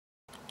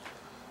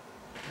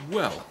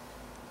Well,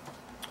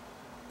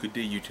 good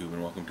day YouTube,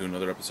 and welcome to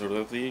another episode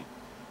of the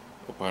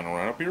Albino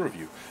Rhino beer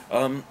review.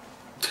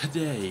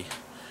 Today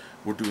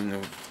we're doing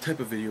a type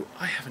of video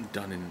I haven't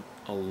done in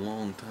a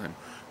long time.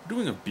 We're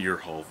doing a beer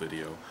haul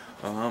video.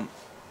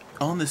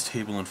 On this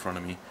table in front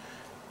of me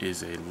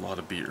is a lot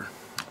of beer.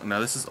 Now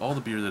this is all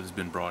the beer that has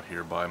been brought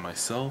here by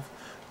myself,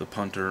 the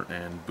punter,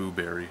 and Boo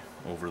Berry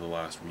over the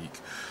last week.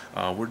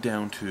 We're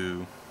down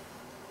to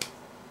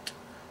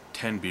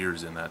 10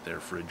 beers in that there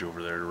fridge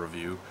over there to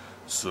review.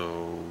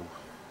 So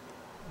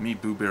me,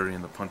 Boo Berry,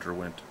 and the punter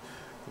went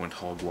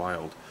hog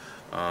wild.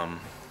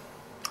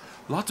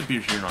 Lots of beer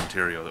here in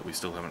Ontario that we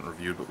still haven't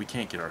reviewed, but we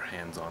can't get our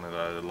hands on it.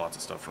 Lots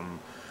of stuff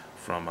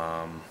from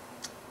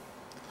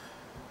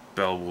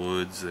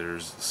Bellwoods.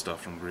 There's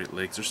stuff from Great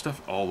Lakes. There's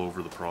stuff all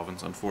over the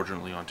province.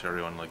 Unfortunately,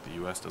 Ontario, unlike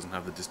the US, doesn't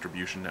have the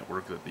distribution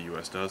network that the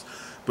US does.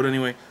 But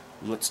anyway,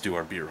 let's do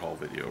our beer haul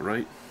video,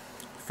 right?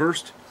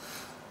 First,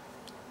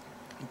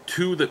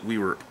 two that we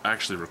were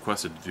actually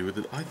requested to do with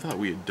it, I thought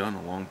we had done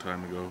a long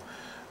time ago.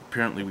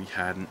 Apparently we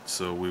hadn't,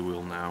 so we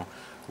will now.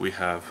 We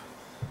have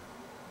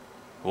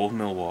Old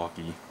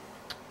Milwaukee,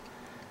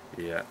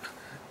 yeah,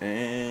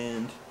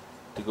 and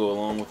to go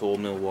along with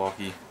Old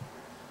Milwaukee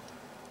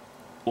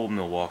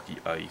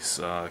Ice.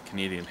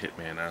 Canadian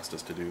Hitman asked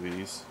us to do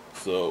these,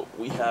 so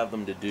we have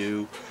them to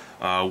do.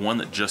 One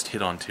that just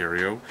hit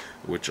Ontario,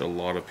 which a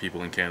lot of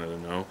people in Canada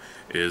know,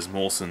 is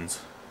Molson's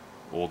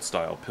Old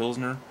Style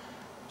Pilsner.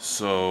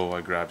 So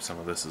I grabbed some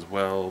of this as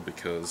well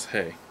because,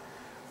 hey,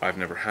 I've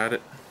never had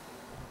it.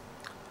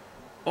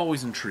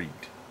 Always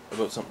intrigued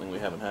about something we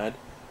haven't had.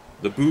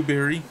 The Boo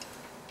Berry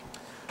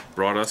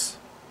brought us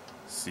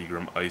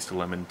Seagram Iced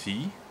Lemon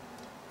Tea.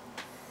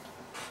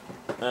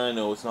 I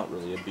know it's not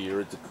really a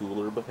beer, it's a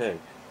cooler, but hey,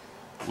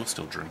 we'll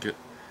still drink it.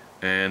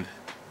 And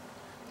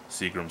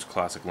Seagram's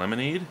Classic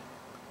Lemonade.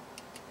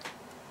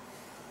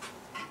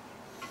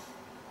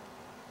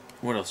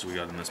 What else do we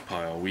got in this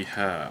pile? We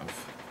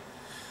have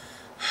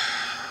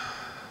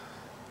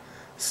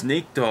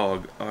Snake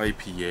Dog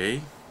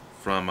IPA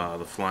from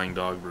the Flying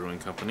Dog Brewing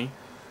Company.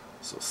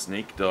 So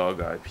Snake Dog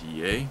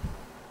IPA.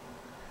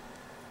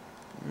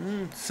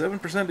 7%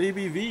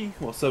 ABV.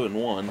 Well,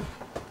 7.1.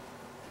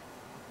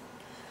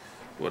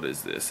 What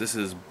is this? This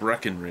is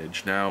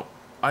Breckenridge. Now,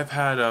 I've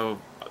had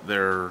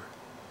their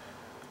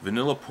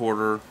Vanilla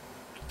Porter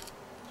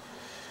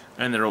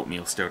and their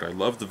Oatmeal Stout. I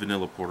love the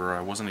Vanilla Porter. I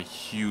wasn't a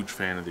huge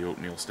fan of the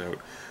Oatmeal Stout.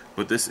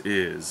 But this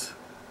is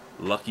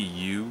Lucky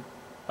You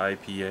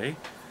IPA.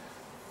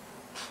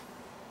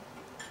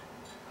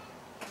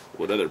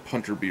 What other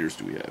punter beers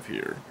do we have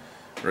here?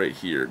 Right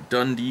here,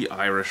 Dundee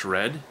Irish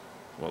Red.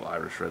 Well,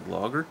 Irish Red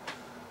Lager.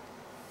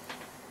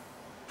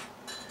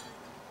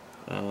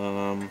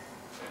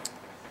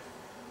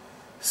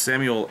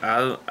 Samuel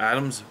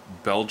Adams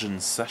Belgian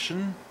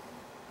Session.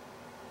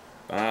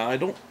 I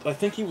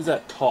think he was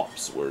at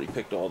Tops where he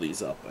picked all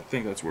these up. I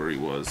think that's where he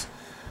was.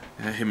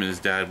 Him and his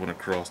dad went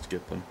across to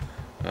get them.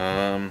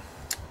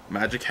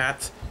 Magic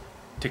Hat,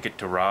 Ticket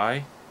to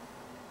Rye.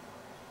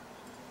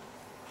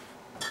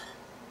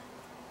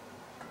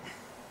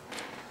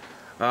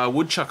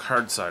 Woodchuck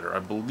Hard Cider. I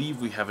believe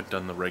we haven't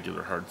done the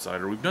regular hard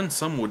cider. We've done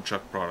some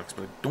Woodchuck products,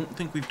 but I don't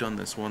think we've done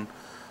this one.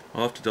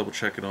 I'll have to double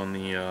check it on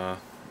the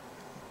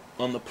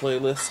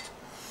playlist.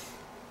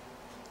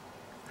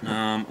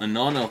 A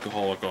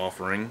non-alcoholic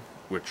offering,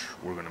 which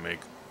we're going to make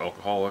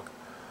alcoholic.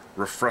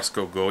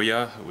 Refresco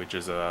Goya, which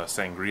is a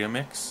sangria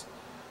mix.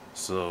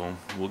 So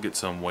we'll get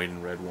some white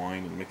and red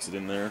wine and mix it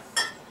in there.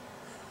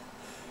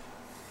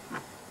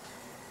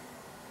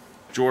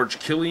 George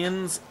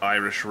Killian's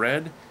Irish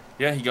Red.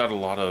 Yeah, he got a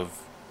lot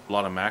of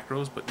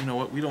macros, but you know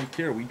what? We don't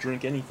care. We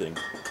drink anything.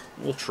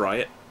 We'll try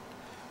it.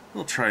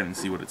 We'll try it and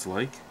see what it's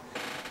like.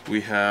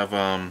 We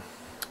have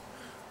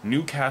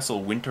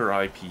Newcastle Winter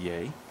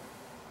IPA.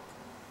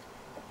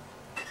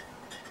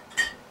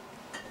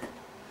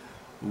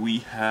 We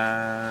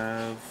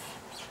have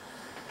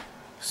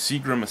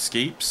Seagram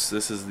Escapes.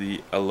 This is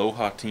the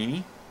Aloha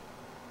Teeny.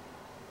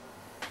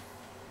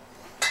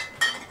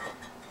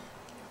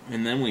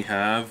 And then we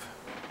have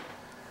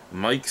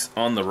Mike's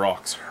on the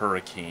Rocks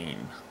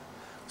Hurricane.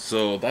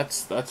 So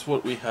that's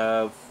what we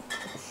have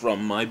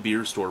from my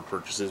beer store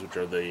purchases, which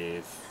are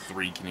the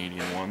 3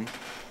 Canadian ones,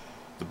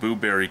 the Boo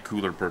Berry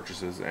cooler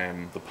purchases,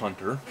 and the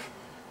punter.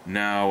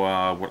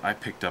 Now, what I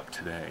picked up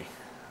today.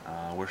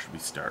 Where should we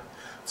start?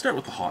 Start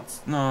with the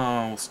hots.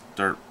 No, we'll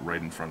start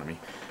right in front of me.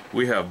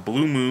 We have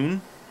Blue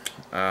Moon.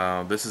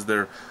 This is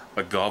their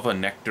Agava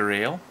Nectar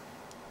Ale.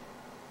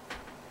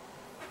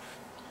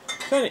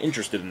 Kind of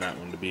interested in that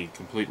one, to be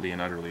completely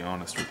and utterly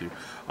honest with you.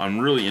 I'm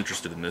really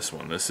interested in this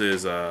one. This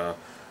is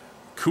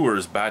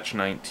Coors Batch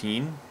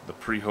 19, the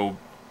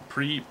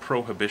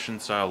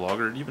pre-prohibition style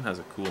lager. It even has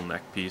a cool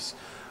neck piece.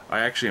 I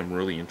actually am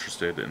really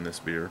interested in this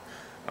beer.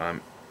 I'm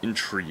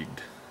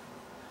intrigued.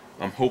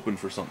 I'm hoping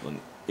for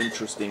something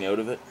interesting out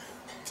of it.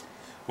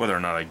 Whether or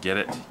not I get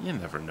it, you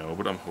never know,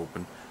 but I'm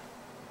hoping.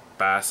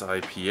 Bass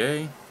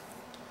IPA.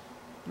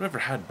 I've never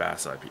had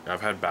Bass IPA. I've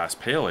had Bass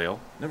Pale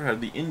Ale. Never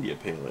had the India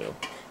Pale Ale.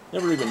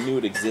 Never even knew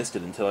it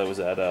existed until I was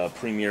at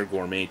Premier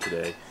Gourmet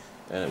today,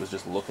 and it was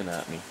just looking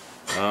at me.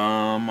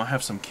 I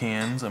have some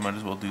cans. I might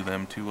as well do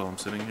them too while I'm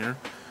sitting here.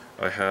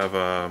 I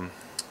have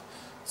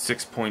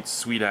 6 Point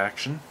Sweet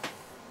Action.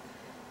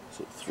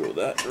 So throw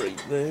that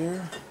right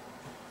there.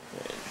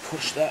 And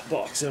push that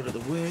box out of the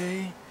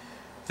way.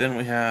 Then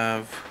we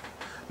have...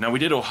 Now we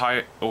did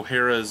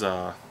O'Hara's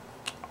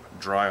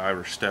Dry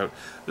Irish Stout.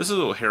 This is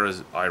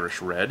O'Hara's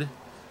Irish Red.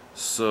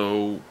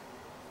 So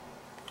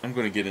I'm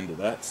going to get into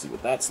that, see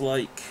what that's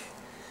like.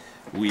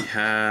 We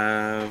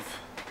have...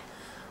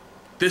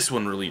 This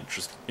one really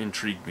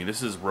intrigued me.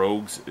 This is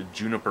Rogue's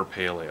Juniper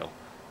Pale Ale.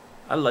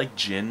 I like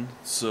gin,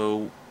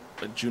 so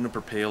a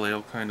Juniper Pale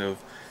Ale kind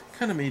of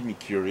made me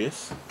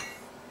curious.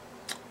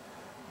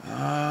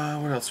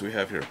 What else do we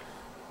have here?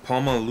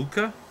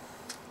 Palmaluca.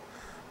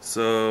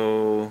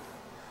 So,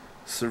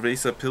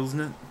 Cerveza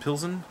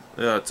Pilsen.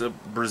 It's a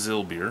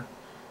Brazil beer.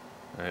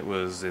 It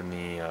was in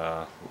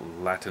the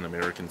Latin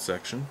American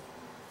section.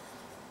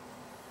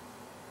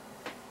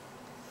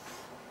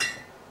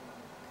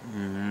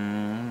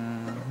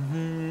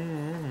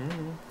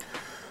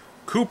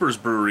 Cooper's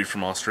Brewery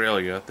from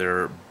Australia,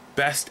 their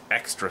Best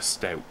Extra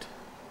Stout.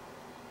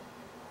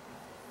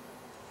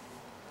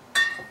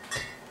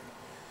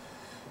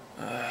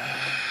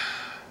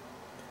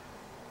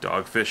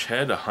 Dogfish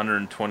Head,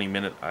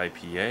 120-minute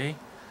IPA.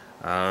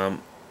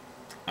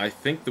 I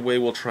think the way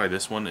we'll try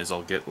this one is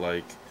I'll get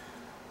like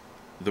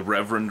the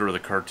Reverend or the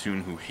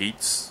cartoon who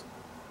hates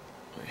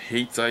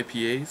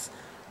IPAs,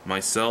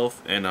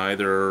 myself, and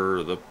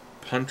either the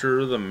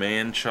punter, the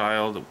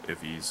man-child,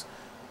 if he's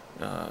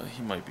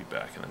he might be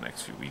back in the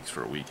next few weeks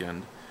for a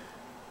weekend.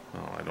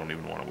 Oh, I don't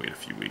even want to wait a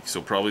few weeks. So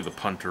probably the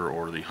punter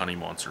or the honey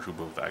monster, who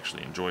both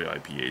actually enjoy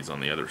IPAs, on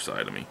the other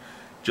side of me.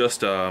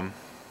 Just for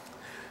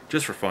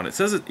fun. It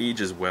says it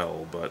ages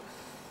well, but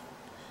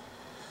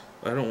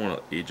I don't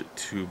want to age it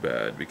too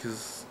bad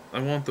because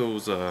I want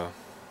those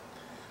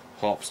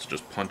hops to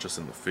just punch us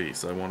in the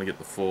face. I want to get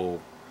the full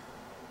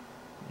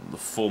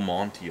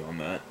Monty on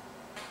that.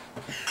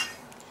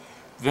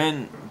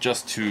 Then,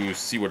 just to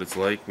see what it's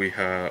like, we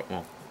have...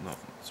 Well, no,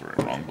 sorry,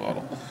 wrong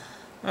bottle.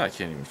 I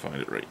can't even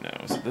find it right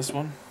now. Is it this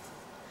one?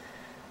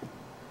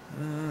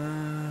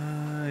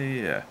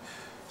 Yeah.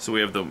 So we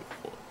have the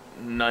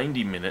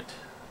 90-minute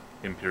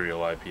Imperial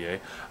IPA.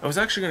 I was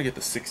actually going to get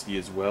the 60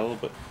 as well,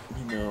 but,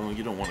 you know,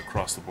 you don't want to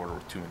cross the border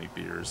with too many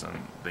beers,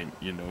 and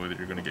you know that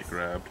you're going to get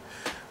grabbed.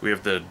 We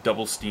have the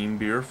Double Steam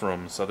beer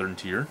from Southern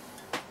Tier.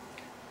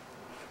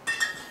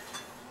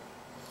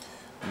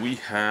 We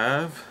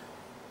have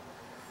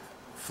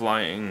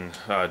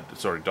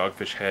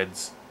Dogfish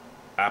Head's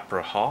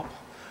Apra Hop,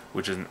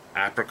 which is an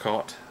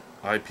apricot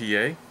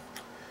IPA.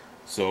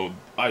 So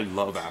I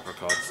love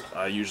apricots.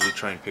 I usually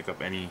try and pick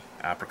up any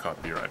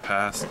apricot beer I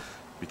pass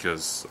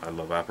because I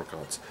love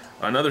apricots.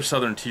 Another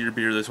Southern Tier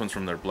beer. This one's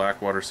from their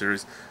Blackwater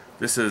series.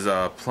 This is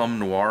Plum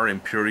Noir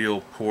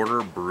Imperial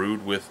Porter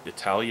brewed with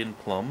Italian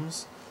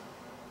plums.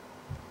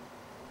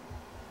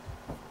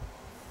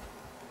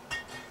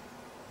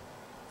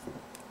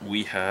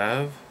 We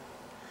have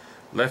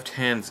Left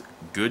Hand's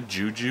Good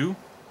Juju.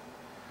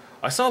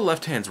 I saw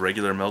Left Hand's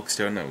regular milk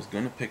stout and I was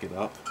going to pick it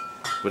up,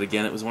 but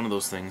again, it was one of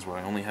those things where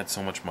I only had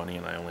so much money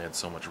and I only had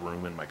so much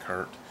room in my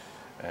cart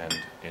and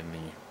in the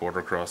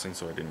border crossing,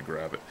 so I didn't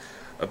grab it.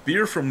 A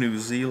beer from New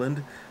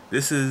Zealand.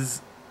 This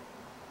is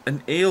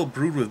an ale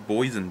brewed with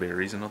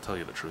boysenberries, and I'll tell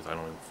you the truth, I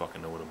don't even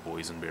fucking know what a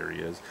boysenberry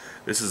is.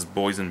 This is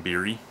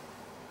boysenberry.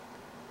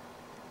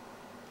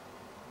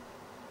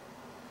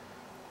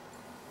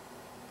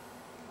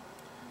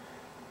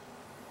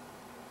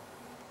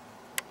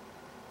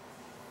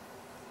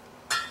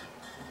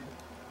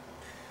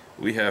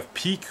 We have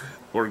Peak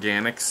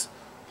Organics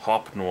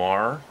Hop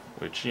Noir,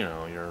 which, you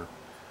know, your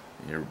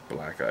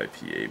black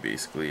IPA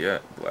basically. Yeah,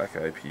 black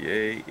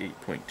IPA,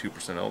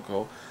 8.2%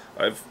 alcohol.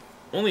 I've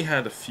only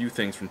had a few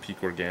things from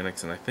Peak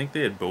Organics, and I think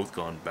they had both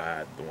gone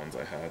bad, the ones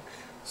I had.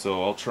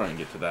 So I'll try and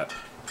get to that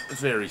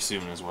very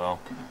soon as well.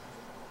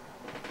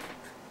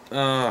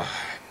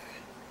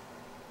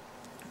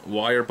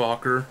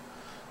 Weyerbacher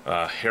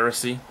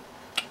Heresy,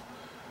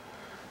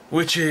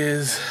 which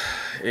is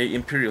a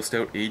Imperial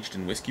Stout aged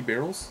in whiskey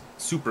barrels.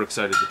 Super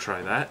excited to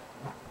try that.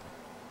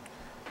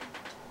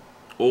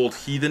 Old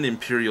Heathen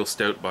Imperial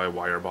Stout by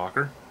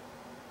Weyerbacher.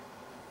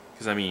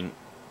 Because I mean,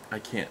 I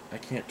can't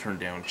turn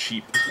down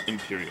cheap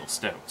Imperial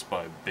Stouts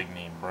by big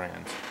name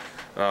brands.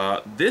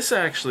 This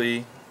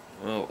actually,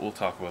 well, we'll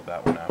talk about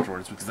that one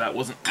afterwards because that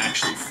wasn't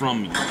actually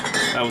from me.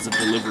 That was a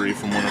delivery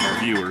from one of our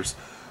viewers.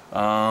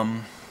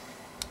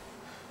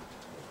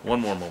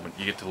 One more moment.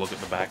 You get to look at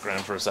the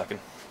background for a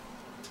second.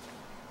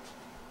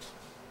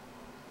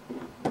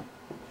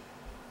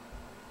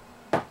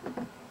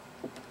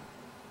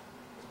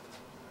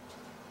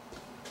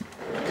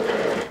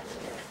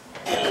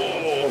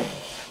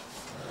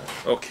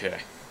 Okay.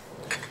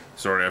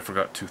 Sorry, I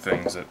forgot two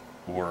things that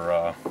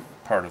were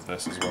part of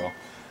this as well.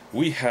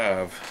 We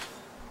have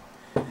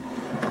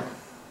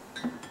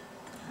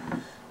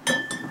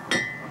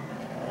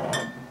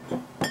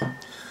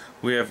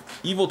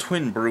Evil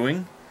Twin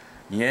Brewing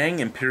Yang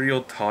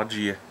Imperial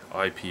Taji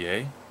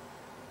IPA.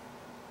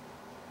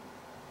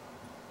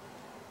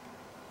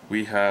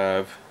 We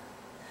have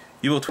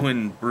Evil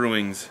Twin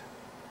Brewing's,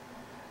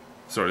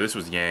 sorry, this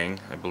was Yang,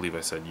 I believe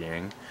I said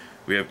Yang.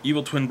 We have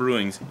Evil Twin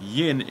Brewing's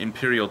Yin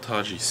Imperial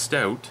Taji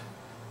Stout.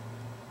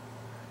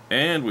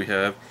 And we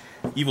have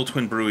Evil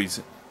Twin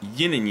Brewing's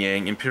Yin and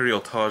Yang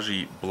Imperial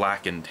Taji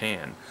Black and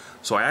Tan.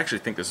 So I actually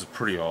think this is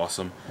pretty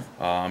awesome.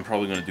 I'm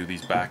probably going to do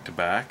these back to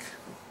back,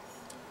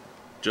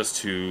 just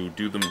to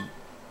do them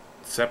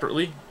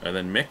separately and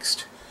then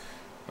mixed.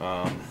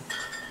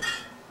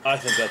 I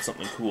think that's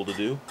something cool to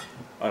do.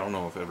 I don't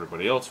know if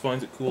everybody else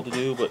finds it cool to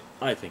do, but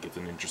I think it's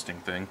an interesting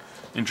thing.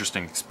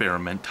 Interesting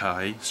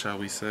experimenti, shall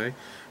we say.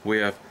 We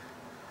have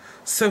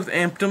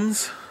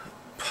Southampton's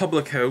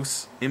Public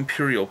House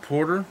Imperial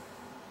Porter.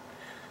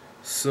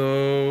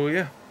 So,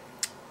 yeah.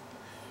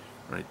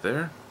 Right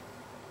there.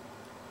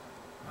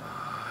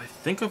 I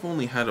think I've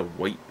only had a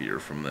white beer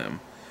from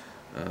them.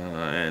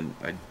 And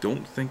I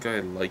don't think I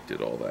liked it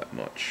all that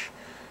much.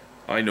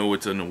 I know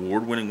it's an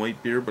award-winning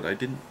white beer, but I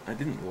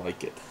didn't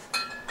like it.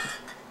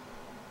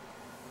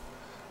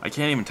 I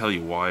can't even tell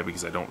you why,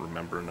 because I don't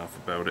remember enough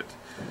about it.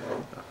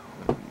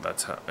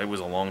 That's how, it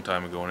was a long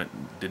time ago, and it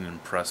didn't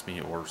impress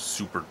me or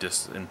super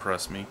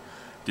disimpress me.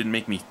 Didn't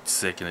make me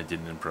sick, and it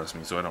didn't impress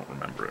me, so I don't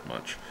remember it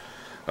much.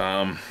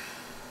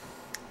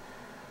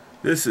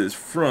 This is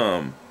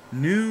from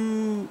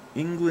New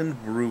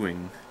England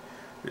Brewing.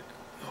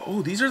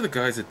 Oh, these are the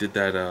guys that did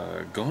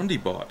that Gandhi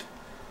bot.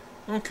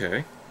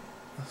 Okay.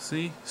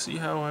 See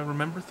how I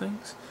remember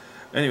things?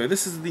 Anyway,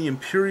 this is the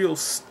Imperial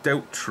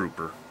Stout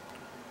Trooper.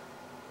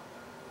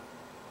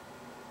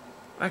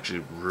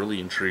 Actually, really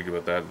intrigued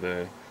about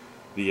that.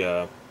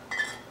 The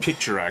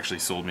picture actually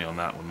sold me on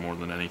that one more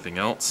than anything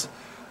else.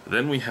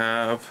 Then we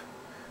have,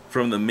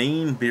 from the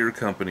Maine Beer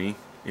Company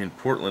in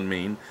Portland,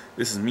 Maine,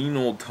 this is Mean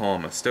Old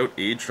Tom, a stout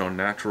aged on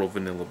natural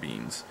vanilla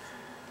beans.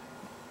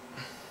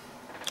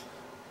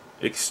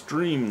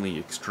 Extremely,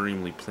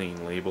 extremely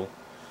plain label.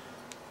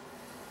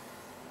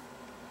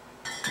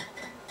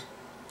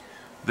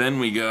 Then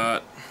we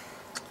got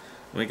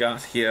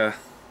here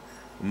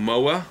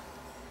Moa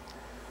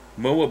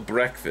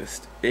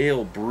Breakfast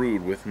Ale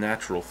brewed with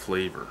natural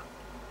flavor.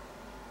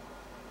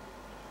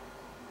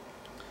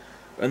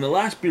 And the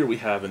last beer we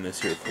have in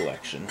this here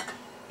collection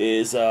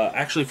is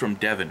actually from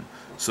Devon.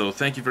 So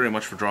thank you very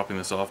much for dropping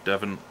this off,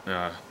 Devon.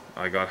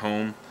 I got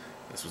home.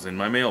 This was in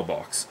my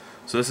mailbox.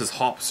 So this is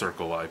Hop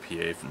Circle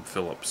IPA from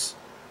Phillips.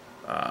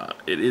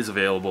 It is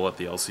available at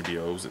the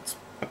LCBOs. It's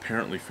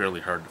apparently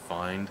fairly hard to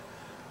find.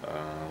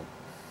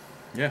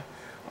 Yeah,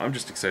 I'm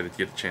just excited to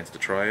get a chance to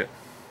try it.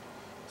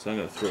 So I'm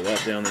going to throw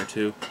that down there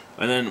too.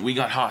 And then we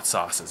got hot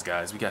sauces,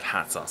 guys. We got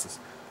hot sauces.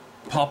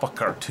 Papa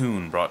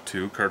Cartoon brought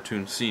two.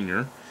 Cartoon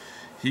Senior.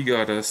 He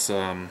got us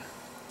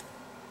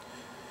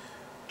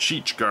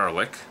Cheech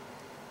Garlic.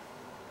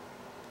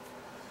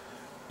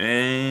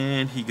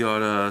 And he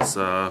got us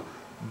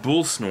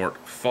Bull Snort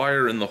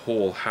Fire in the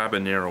Hole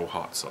Habanero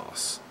Hot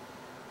Sauce.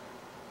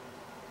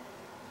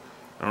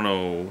 I don't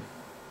know.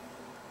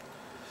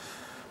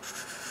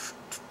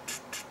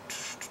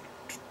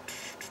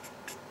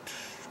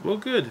 Well,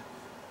 good.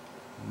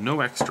 No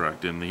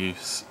extract in the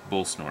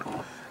Bull Snort.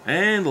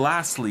 And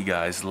lastly,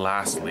 guys,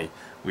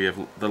 we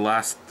have the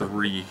last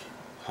three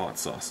hot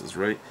sauces,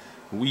 right?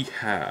 We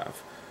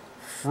have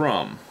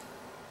from...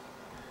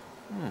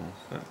 Oh,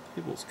 that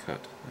label's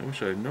cut. I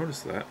wish I had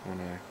noticed that when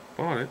I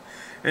bought it.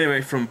 Anyway,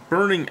 from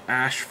Burning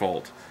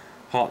Asphalt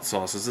hot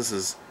sauces, this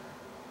is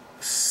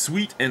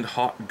Sweet and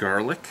Hot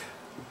Garlic.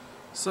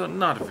 So,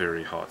 not a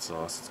very hot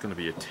sauce. It's going to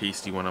be a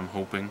tasty one, I'm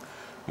hoping.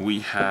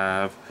 We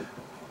have...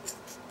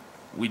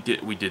 We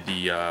did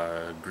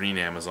the green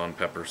Amazon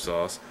pepper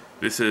sauce.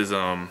 This is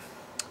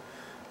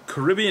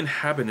Caribbean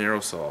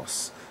habanero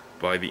sauce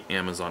by the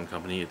Amazon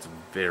company. It's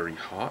very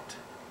hot,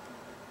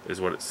 is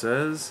what it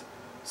says.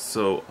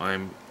 So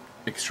I'm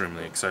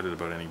extremely excited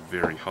about any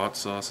very hot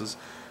sauces.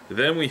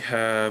 Then we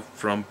have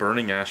from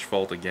Burning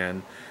Asphalt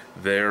again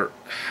their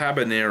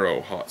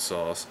habanero hot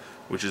sauce,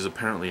 which is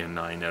apparently a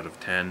 9 out of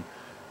 10.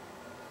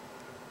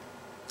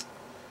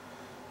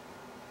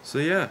 So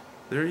yeah.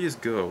 There you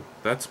go.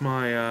 That's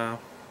my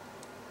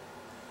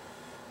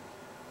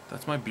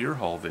beer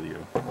haul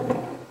video.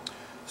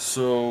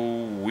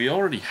 So we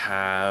already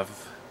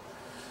have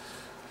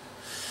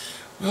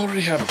a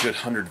good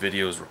 100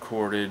 videos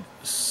recorded.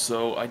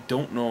 So I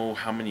don't know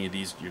how many of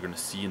these you're going to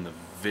see in the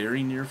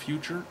very near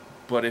future.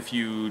 But if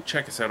you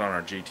check us out on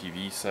our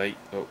JTV site,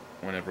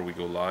 whenever we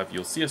go live,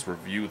 you'll see us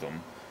review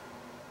them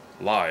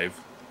live,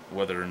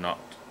 whether or not.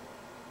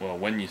 Well,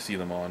 when you see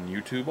them on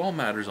YouTube, all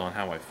matters on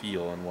how I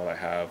feel and what I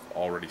have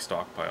already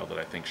stockpiled that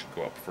I think should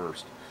go up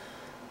first.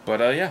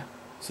 But yeah,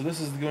 so this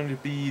is going to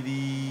be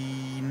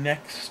the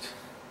next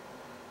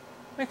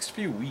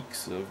few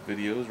weeks of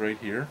videos right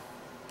here.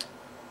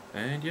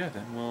 And yeah,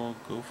 then we'll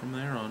go from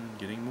there on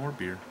getting more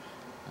beer.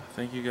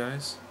 Thank you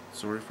guys.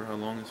 Sorry for how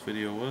long this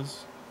video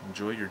was.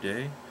 Enjoy your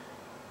day.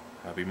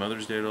 Happy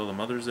Mother's Day to all the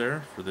mothers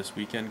there for this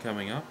weekend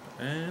coming up.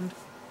 And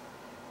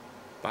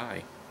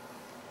bye.